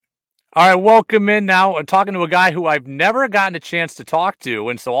All right, welcome in now. I'm talking to a guy who I've never gotten a chance to talk to.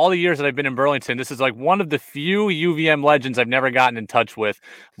 And so, all the years that I've been in Burlington, this is like one of the few UVM legends I've never gotten in touch with.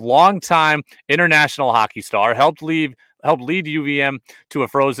 Longtime international hockey star, helped lead UVM to a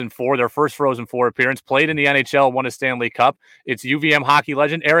Frozen Four, their first Frozen Four appearance, played in the NHL, won a Stanley Cup. It's UVM hockey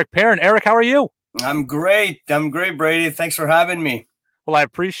legend Eric Perrin. Eric, how are you? I'm great. I'm great, Brady. Thanks for having me. Well, I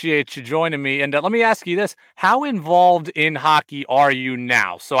appreciate you joining me. And let me ask you this. How involved in hockey are you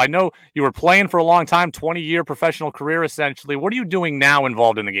now? So I know you were playing for a long time, 20-year professional career, essentially. What are you doing now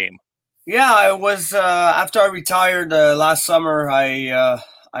involved in the game? Yeah, I was after I retired last summer. I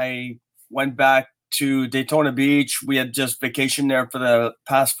went back to Daytona Beach. We had just vacationed there for the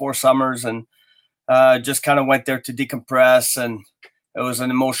past 4 summers, and just kind of went there to decompress. And it was an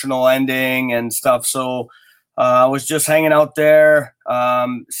emotional ending and stuff. So I was just hanging out there,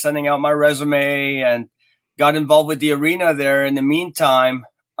 sending out my resume, and got involved with the arena there in the meantime.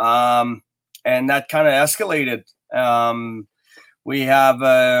 And that kind of escalated. We have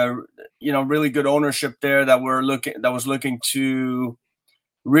really good ownership there that was looking to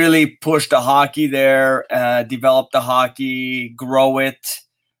really push the hockey there, develop the hockey, grow it.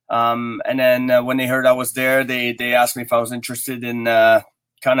 And then when they heard I was there, they asked me if I was interested in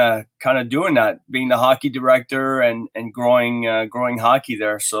kind of doing that, being the hockey director and growing hockey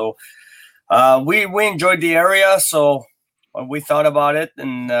there. So we enjoyed the area, so we thought about it,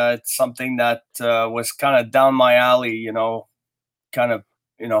 and it's something that was kind of down my alley. Kind of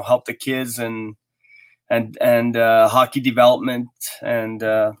help the kids and hockey development, and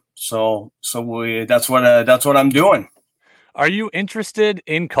so that's what I'm doing. Are you interested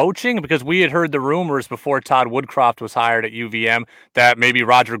in coaching? Because we had heard the rumors before Todd Woodcroft was hired at UVM that maybe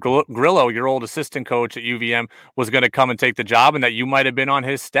Roger Grillo, your old assistant coach at UVM, was going to come and take the job and that you might have been on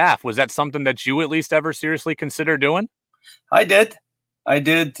his staff. Was that something that you at least ever seriously consider doing? I did.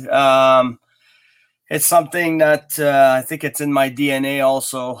 It's something that I think it's in my DNA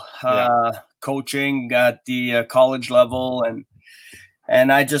also. Yeah. Coaching at the college level,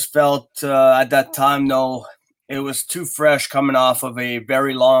 and I just felt at that time, no, it was too fresh coming off of a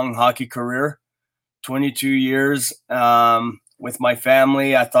very long hockey career, 22 years with my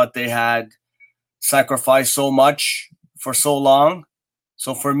family. I thought they had sacrificed so much for so long.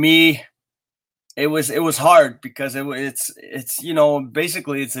 So for me, it was hard because it's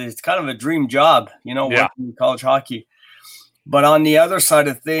basically it's kind of a dream job, Yeah. working in college hockey. But on the other side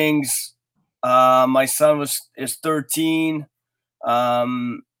of things, my son is 13. I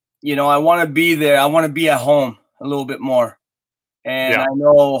want to be there. I want to be at home a little bit more. And Yeah. I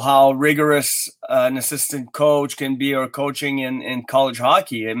know how rigorous an assistant coach can be, or coaching in college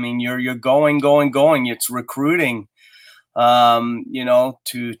hockey. I mean, you're going, going, going. It's recruiting,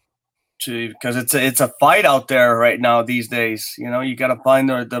 to because it's a fight out there right now these days. You got to find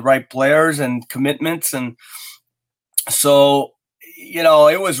the right players and commitments, and so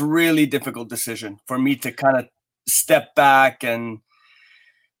it was really difficult decision for me to kind of step back and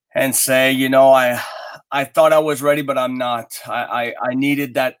say, I thought I was ready, but I'm not. I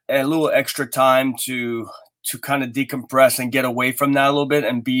needed that a little extra time to kind of decompress and get away from that a little bit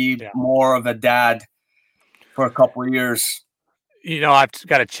and be Yeah. more of a dad for a couple of years. I've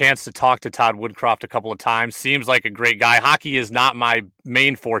got a chance to talk to Todd Woodcroft a couple of times. Seems like a great guy. Hockey is not my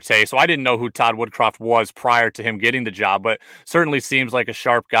main forte, so I didn't know who Todd Woodcroft was prior to him getting the job, but certainly seems like a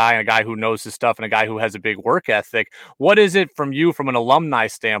sharp guy and a guy who knows his stuff and a guy who has a big work ethic. What is it from you, from an alumni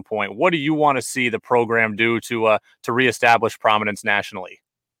standpoint? What do you want to see the program do to reestablish prominence nationally?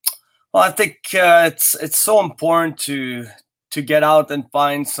 Well, I think it's so important to get out and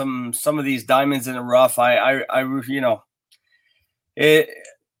find some of these diamonds in the rough. It,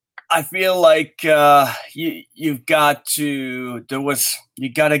 I feel like you've got to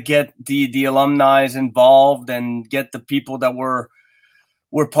you got to get the alumni involved and get the people that were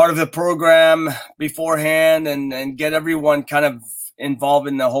part of the program beforehand, and get everyone kind of involved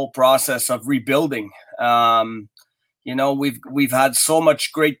in the whole process of rebuilding. We've had so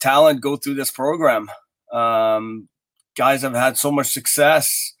much great talent go through this program. Guys have had so much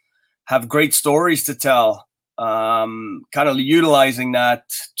success, have great stories to tell. Kind of utilizing that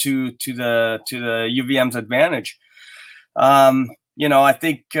to the UVM's advantage. I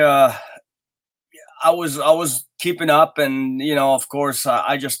think I was keeping up, and of course,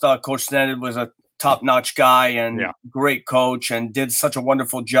 I just thought Coach Sneddon was a top notch guy and Yeah. great coach, and did such a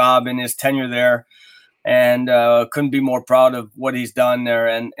wonderful job in his tenure there, and couldn't be more proud of what he's done there.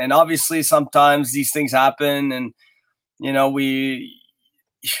 And obviously, sometimes these things happen, and we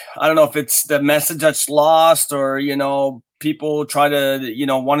I don't know if it's the message that's lost, or people try to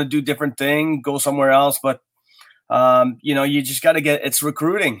want to do different thing, go somewhere else. But you just got to get it's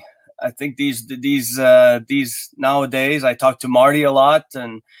recruiting. I think these nowadays, I talk to Marty a lot,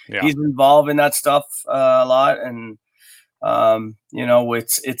 and he's involved in that stuff a lot. And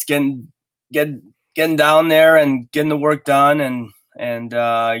it's getting down there and getting the work done, and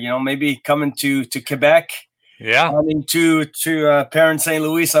maybe coming to Quebec. Yeah, I mean, to Parent St.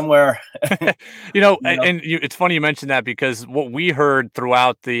 Louis somewhere. It's funny you mentioned that, because what we heard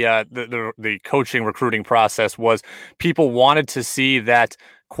throughout the coaching recruiting process was people wanted to see that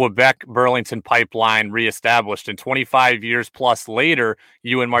Quebec Burlington pipeline reestablished. And 25 years plus later,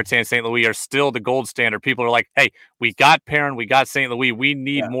 you and Martin St. Louis are still the gold standard. People are like, hey, we got Perrin, we got St. Louis, we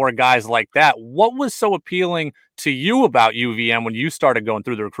need more guys like that. What was so appealing to you about UVM when you started going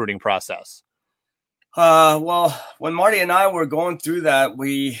through the recruiting process? Well, when Marty and I were going through that,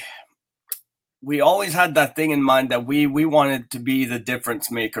 we always had that thing in mind that we wanted to be the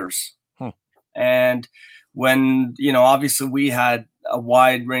difference makers. And when, obviously we had a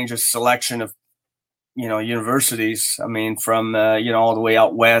wide range of selection of, universities. I mean, from, all the way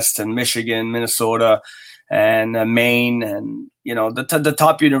out west, and Michigan, Minnesota, and Maine, and, the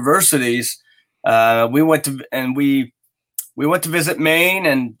top universities. We went to visit Maine,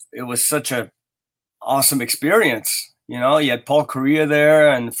 and it was such a awesome experience. You had Paul Correa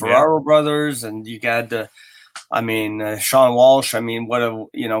there, and Ferraro brothers, and you got Sean Walsh. I mean, what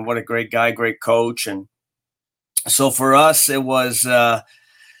a great guy, great coach. And so for us, it was, that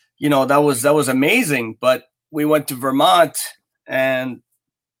was amazing. But we went to Vermont, and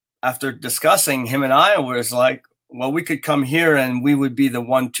after discussing, him and I was like, well, we could come here and we would be the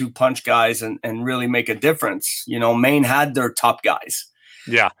 1-2 punch guys and really make a difference. Maine had their top guys.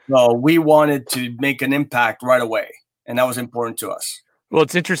 Yeah. So we wanted to make an impact right away, and that was important to us. Well,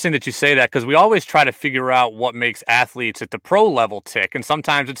 it's interesting that you say that, because we always try to figure out what makes athletes at the pro level tick. And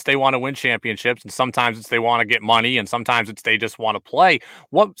sometimes it's they want to win championships, and sometimes it's they want to get money, and sometimes it's they just want to play.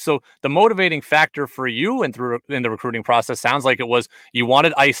 So the motivating factor for you in the recruiting process sounds like it was you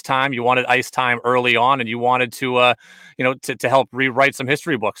wanted ice time early on, and you wanted to to help rewrite some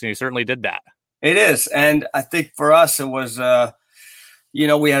history books, and you certainly did that. It is. And I think for us it was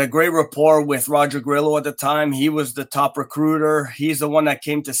we had a great rapport with Roger Grillo at the time. He was the top recruiter. He's the one that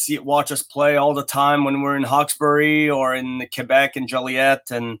came to watch us play all the time when we're in Hawkesbury or in Quebec and Joliet.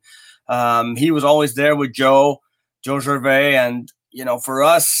 And he was always there with Joe Gervais. And, for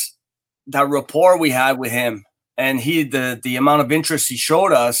us, that rapport we had with him, and the amount of interest he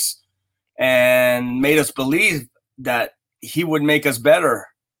showed us and made us believe that he would make us better.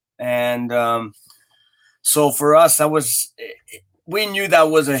 And so for us, that was – we knew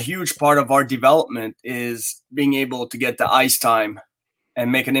that was a huge part of our development, is being able to get the ice time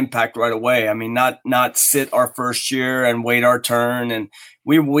and make an impact right away. I mean, not sit our first year and wait our turn. And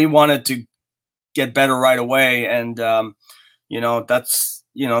we wanted to get better right away. And, that's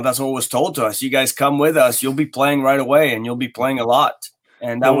what was told to us. You guys come with us, you'll be playing right away, and you'll be playing a lot.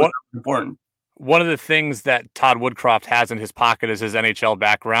 And that was important. One of the things that Todd Woodcroft has in his pocket is his NHL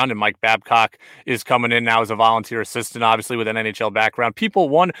background, and Mike Babcock is coming in now as a volunteer assistant, obviously with an NHL background.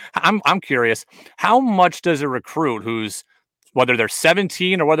 I'm curious, how much does a recruit who's, whether they're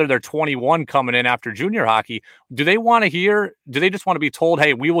 17 or whether they're 21 coming in after junior hockey, do they just want to be told,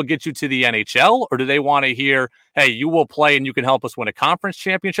 hey, we will get you to the NHL, or do they want to hear, hey, you will play and you can help us win a conference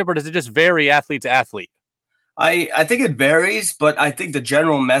championship, or does it just vary athlete to athlete? I think it varies, but I think the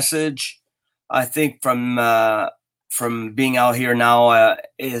general message, I think from being out here now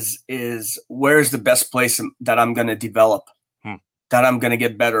is where's the best place that I'm going to develop, that I'm going to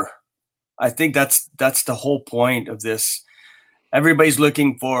get better. I think that's the whole point of this. Everybody's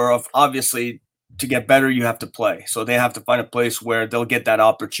looking for, obviously, to get better, you have to play. So they have to find a place where they'll get that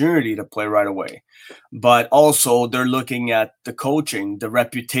opportunity to play right away. But also they're looking at the coaching, the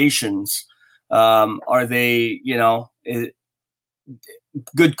reputations. Are they,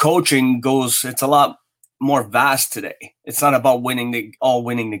 good coaching it's a lot more vast today. It's not about winning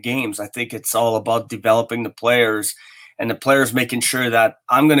the games. I think it's all about developing the players, and the players making sure that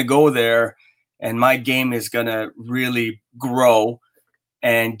I'm going to go there and my game is going to really grow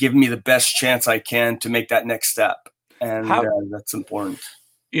and give me the best chance I can to make that next step. And that's important.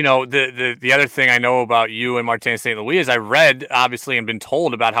 The other thing I know about you and Martin St. Louis is I read, obviously, and been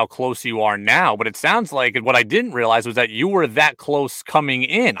told about how close you are now, but it sounds like what I didn't realize was that you were that close coming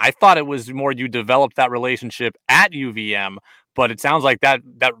in. I thought it was more you developed that relationship at UVM, but it sounds like that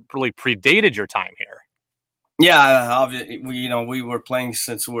really predated your time here. Yeah, obviously, we were playing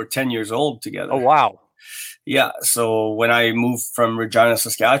since we were 10 years old together. Oh, wow. Yeah, so when I moved from Regina,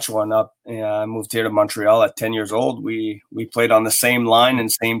 Saskatchewan I moved here to Montreal at 10 years old. We played on the same line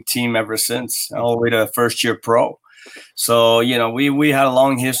and same team ever since, all the way to first year pro. So, we had a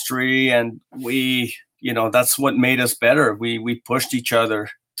long history, and that's what made us better. We pushed each other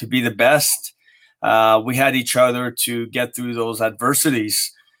to be the best. We had each other to get through those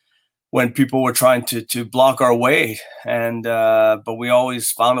adversities when people were trying to block our way, and but we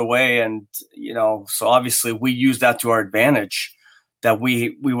always found a way. And so obviously we used that to our advantage, that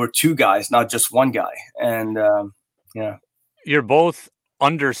we were two guys, not just one guy. And yeah. You're both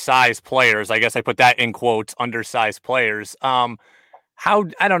undersized players. I guess I put that in quotes, undersized players. How,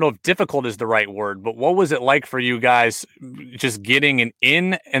 I don't know if difficult is the right word, but what was it like for you guys just getting an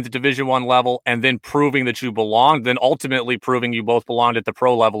in at the Division I level and then proving that you belonged, then ultimately proving you both belonged at the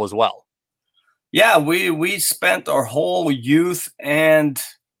pro level as well? Yeah, we spent our whole youth and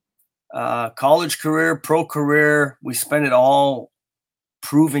college career, pro career, we spent it all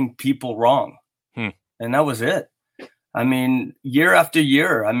proving people wrong. And that was it. I mean, year after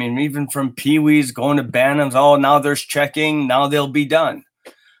year. I mean, even from Pee-wees going to Bantams, now there's checking, now they'll be done.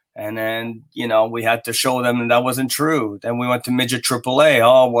 And then, we had to show them that wasn't true. Then we went to midget AAA.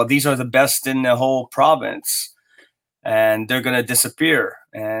 Oh, well, these are the best in the whole province, and they're going to disappear.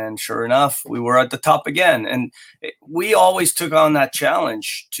 And sure enough, we were at the top again. And we always took on that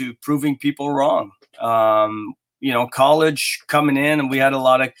challenge to proving people wrong. College coming in, and we had a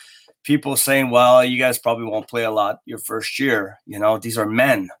lot of people saying, well, you guys probably won't play a lot your first year. These are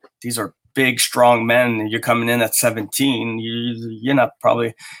men. These are big, strong men. You're coming in at 17. You're not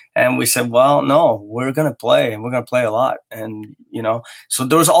probably. And we said, well, no, we're going to play, and we're going to play a lot. And, so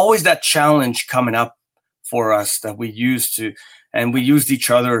there was always that challenge coming up for us that we used to, and we used each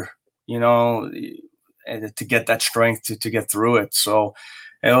other, to get that strength to get through it. So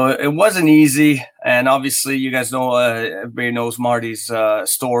it wasn't easy. And obviously you guys know, everybody knows Marty's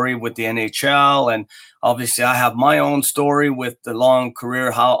story with the NHL. And obviously I have my own story with the long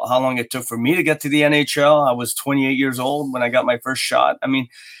career, how long it took for me to get to the NHL. I was 28 years old when I got my first shot. I mean,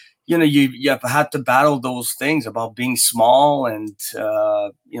 you have had to battle those things about being small and,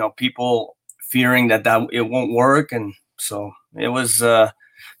 people fearing that it won't work. And so it was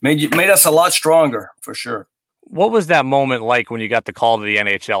made us a lot stronger, for sure. What was that moment like when you got the call to the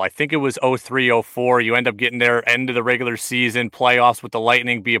NHL? I think it was 03-04. You end up getting there, end of the regular season, playoffs with the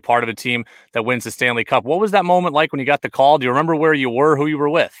Lightning, be a part of a team that wins the Stanley Cup. What was that moment like when you got the call? Do you remember where you were, who you were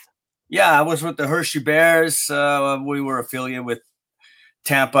with? Yeah, I was with the Hershey Bears. We were affiliated with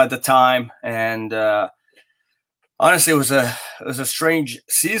Tampa at the time. And honestly, it was a strange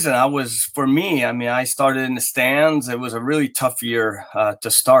season. For me, I mean, I started in the stands. It was a really tough year to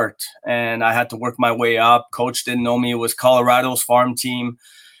start, and I had to work my way up. Coach didn't know me. It was Colorado's farm team.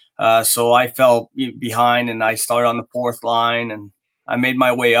 So I fell behind, and I started on the fourth line, and I made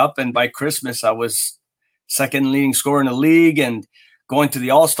my way up. And by Christmas, I was second leading scorer in the league and going to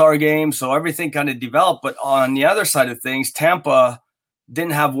the All-Star game. So everything kind of developed. But on the other side of things, Tampa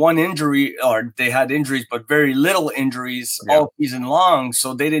didn't have one injury, or they had injuries, but very little injuries all season long.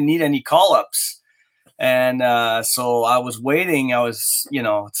 So they didn't need any call-ups. And so I was waiting. I was,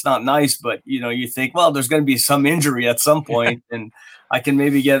 it's not nice, but, you think, well, there's going to be some injury at some point and I can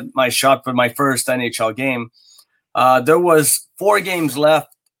maybe get my shot for my first NHL game. There was 4 games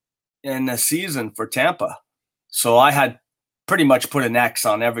left in the season for Tampa. So I had pretty much put an X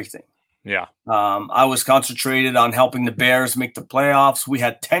on everything. Yeah. I was concentrated on helping the Bears make the playoffs. We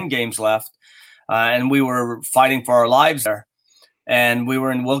had 10 games left, and we were fighting for our lives there. And we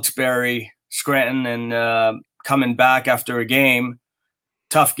were in Wilkes-Barre, Scranton, and coming back after a game,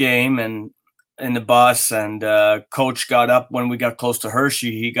 tough game, and in the bus. And coach got up when we got close to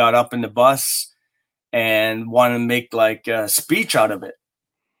Hershey. He got up in the bus and wanted to make like a speech out of it.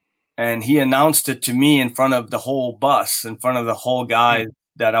 And he announced it to me in front of the whole bus, in front of the whole guy,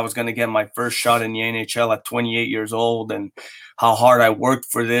 that I was going to get my first shot in the NHL at 28 years old, and how hard I worked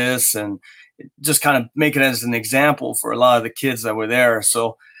for this, and just kind of make it as an example for a lot of the kids that were there.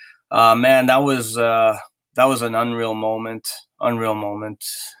 So, man, that was an unreal moment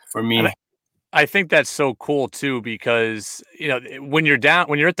for me. I think that's so cool too, because when you're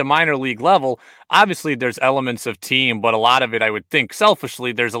at the minor league level, obviously there's elements of team, but a lot of it, I would think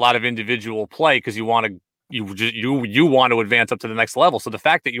selfishly, there's a lot of individual play because you want to advance up to the next level. So the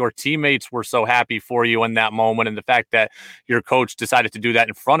fact that your teammates were so happy for you in that moment, and the fact that your coach decided to do that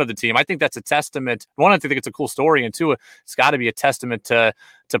in front of the team, I think that's a testament. One, I think it's a cool story, and two, it's got to be a testament to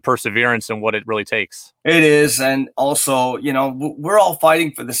perseverance and what it really takes. It is, and also, we're all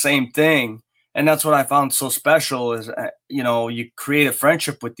fighting for the same thing. And that's what I found so special is, you create a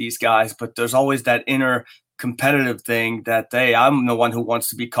friendship with these guys, but there's always that inner competitive thing that, hey, I'm the one who wants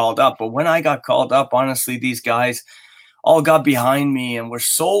to be called up. But when I got called up, honestly, these guys all got behind me and were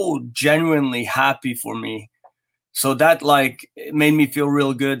so genuinely happy for me So that like it made me feel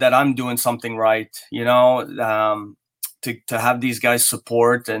real good that I'm doing something right, to have these guys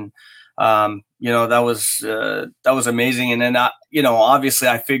support. And that was amazing. And then obviously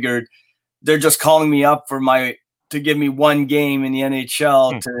I figured they're just calling me up to give me one game in the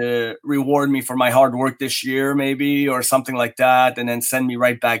NHL to reward me for my hard work this year, maybe, or something like that, and then send me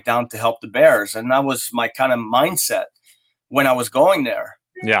right back down to help the Bears. And that was my kind of mindset when I was going there.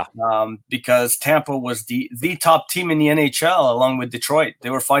 Yeah. Because Tampa was the top team in the NHL along with Detroit. They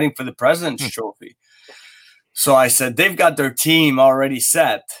were fighting for the President's Trophy. So I said, they've got their team already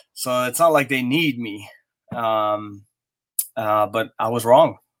set. So it's not like they need me. But I was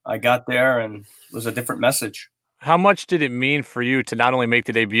wrong. I got there and it was a different message. How much did it mean for you to not only make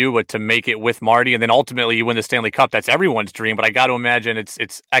the debut, but to make it with Marty, and then ultimately you win the Stanley Cup? That's everyone's dream, but I got to imagine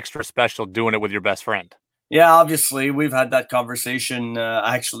it's extra special doing it with your best friend. Yeah, obviously we've had that conversation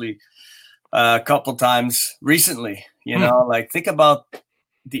actually a couple times recently. Like think about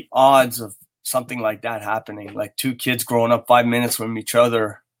the odds of something like that happening. Like two kids growing up 5 minutes from each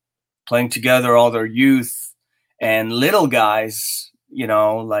other, playing together all their youth, and little guys.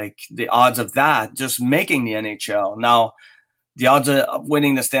 Like the odds of that just making the NHL. Now, the odds of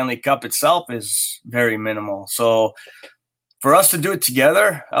winning the Stanley Cup itself is very minimal. So for us to do it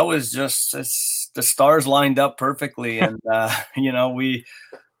together, I was just the stars lined up perfectly. And,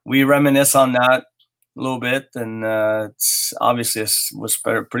 we reminisce on that a little bit. And it's obviously it was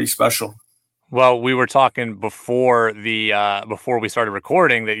pretty special. Well, we were talking before before we started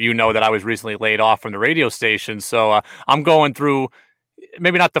recording that that I was recently laid off from the radio station. So I'm going through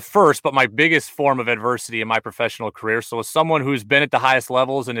maybe not the first, but my biggest form of adversity in my professional career. So as someone who's been at the highest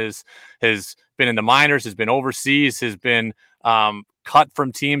levels and has been in the minors, has been overseas, has been cut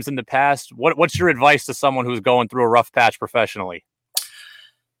from teams in the past, what's your advice to someone who's going through a rough patch professionally?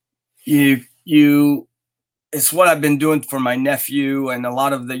 It's what I've been doing for my nephew and a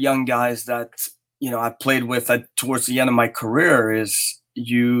lot of the young guys that, I played with towards the end of my career is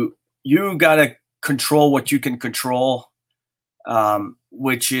you got to control what you can control.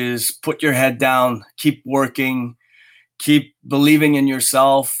 Which is put your head down, keep working, keep believing in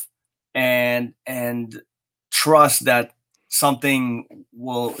yourself, and trust that something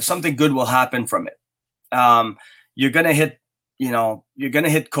good will happen from it. You're gonna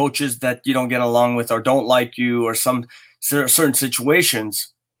hit coaches that you don't get along with or don't like you or some certain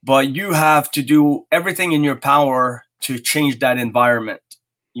situations, but you have to do everything in your power to change that environment.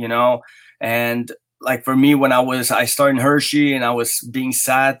 And like for me, when I started in Hershey and I was being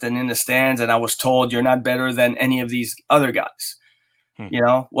sat and in the stands and I was told you're not better than any of these other guys,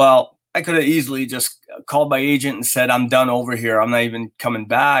 well, I could have easily just called my agent and said, I'm done over here. I'm not even coming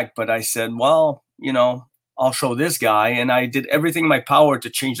back. But I said, well, I'll show this guy. And I did everything in my power to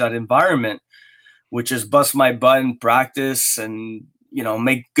change that environment, which is bust my butt in practice and,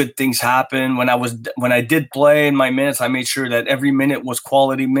 make good things happen. When I did play in my minutes, I made sure that every minute was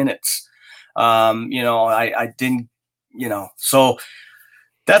quality minutes. I didn't, so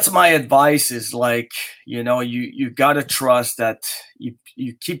that's my advice is like, you got to trust that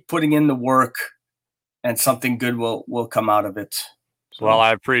you keep putting in the work and something good will come out of it. So. Well,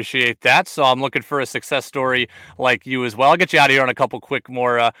 I appreciate that. So I'm looking for a success story like you as well. I'll get you out of here on a couple quick,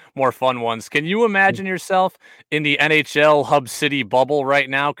 more fun ones. Can you imagine yourself in the NHL Hub City bubble right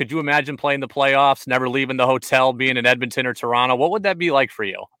now? Could you imagine playing the playoffs, never leaving the hotel, being in Edmonton or Toronto? What would that be like for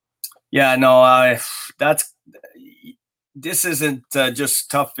you? Yeah, no, this isn't just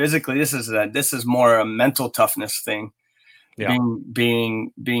tough physically. This is more a mental toughness thing. Yeah.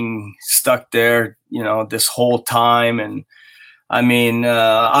 Being stuck there, this whole time. And I mean,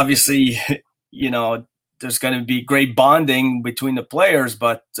 obviously, there's going to be great bonding between the players,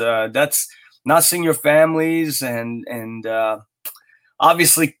 but that's not seeing your families and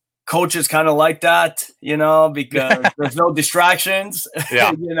obviously coaches kind of like that, because there's no distractions, yeah.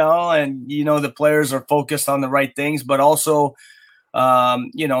 And, the players are focused on the right things, but also,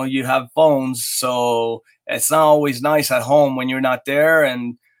 you have phones. So it's not always nice at home when you're not there.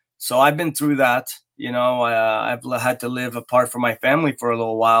 And so I've been through that, I've had to live apart from my family for a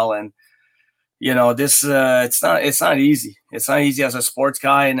little while. And, this, it's not easy. It's not easy as a sports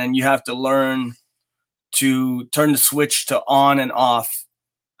guy. And then you have to learn to turn the switch to on and off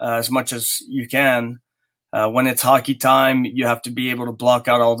as much as you can. When it's hockey time, you have to be able to block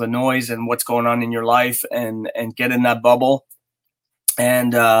out all the noise and what's going on in your life and get in that bubble.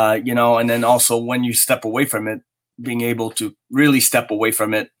 And, and then also when you step away from it, being able to really step away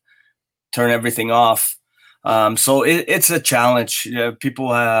from it, turn everything off. So it's a challenge. People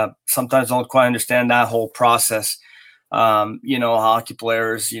sometimes don't quite understand that whole process. hockey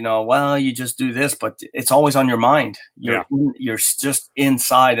players, well, you just do this, but it's always on your mind. Yeah. You're just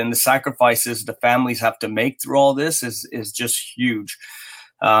inside, and the sacrifices the families have to make through all this is just huge.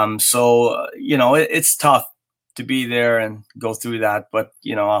 It's tough to be there and go through that, but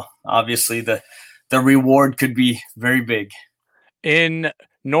obviously the reward could be very big. In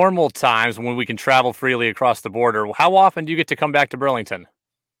normal times when we can travel freely across the border, how often do you get to come back to Burlington?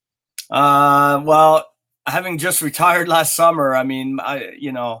 Well, having just retired last summer, I mean,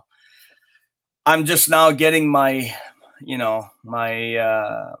 I'm just now getting my,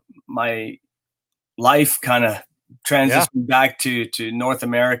 my life kind of transitioned back to North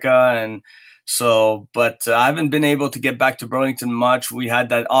America. And so, but I haven't been able to get back to Burlington much. We had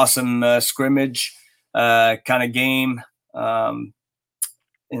that awesome scrimmage kind of game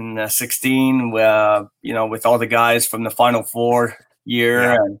in 16, with all the guys from the Final Four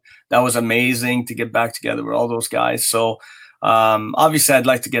year, and that was amazing to get back together with all those guys. So obviously I'd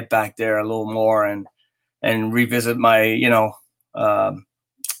like to get back there a little more and revisit my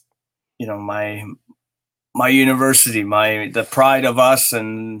my university, the pride of us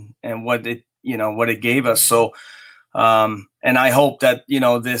and what it gave us. So and I hope that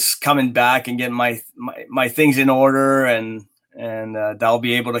this coming back and getting my things in order and I'll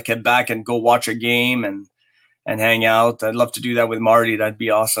be able to get back and go watch a game and hang out. I'd love to do that with Marty. That'd be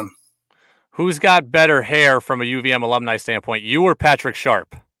awesome. Who's got better hair from a UVM alumni standpoint, you or Patrick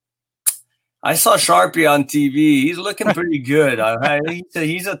Sharp? I saw Sharpie on TV. He's looking pretty good.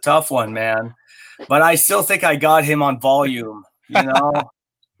 He's a tough one, man. But I still think I got him on volume. I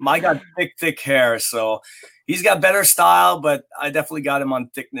got thick hair, so he's got better style, but I definitely got him on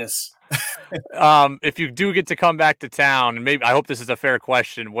thickness. If you do get to come back to town, and maybe I hope this is a fair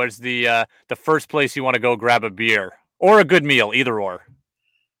question, where's the first place you want to go grab a beer or a good meal, either or?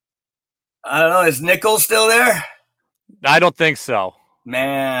 I don't know. Is Nichols still there? I don't think so.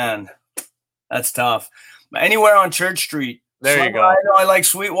 Man, that's tough. Anywhere on Church Street. There you go. I know I like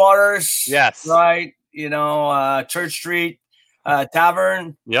Sweetwater's. Yes. Right. Church Street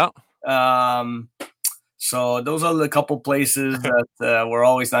Tavern. Yeah. So those are the couple places that were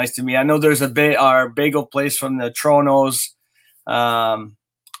always nice to me. I know there's our bagel place from the Tronos on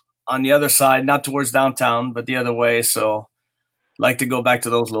the other side, not towards downtown, but the other way. So like to go back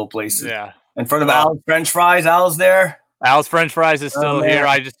to those little places. Yeah. In front of Al's French Fries. Al's there. Al's French Fries is still here.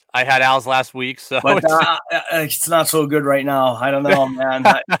 I had Al's last week, so but it's not so good right now. I don't know, man.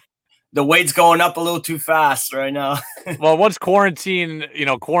 The weight's going up a little too fast right now. Well, once quarantine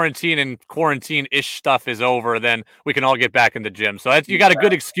and quarantine-ish stuff is over, then we can all get back in the gym. So you got a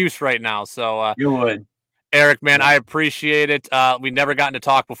good excuse right now. So you would. Eric, man, I appreciate it. We've never gotten to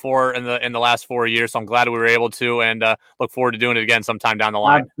talk before in the last 4 years, so I'm glad we were able to, and look forward to doing it again sometime down the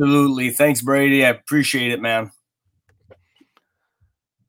line. Absolutely. Thanks, Brady. I appreciate it, man.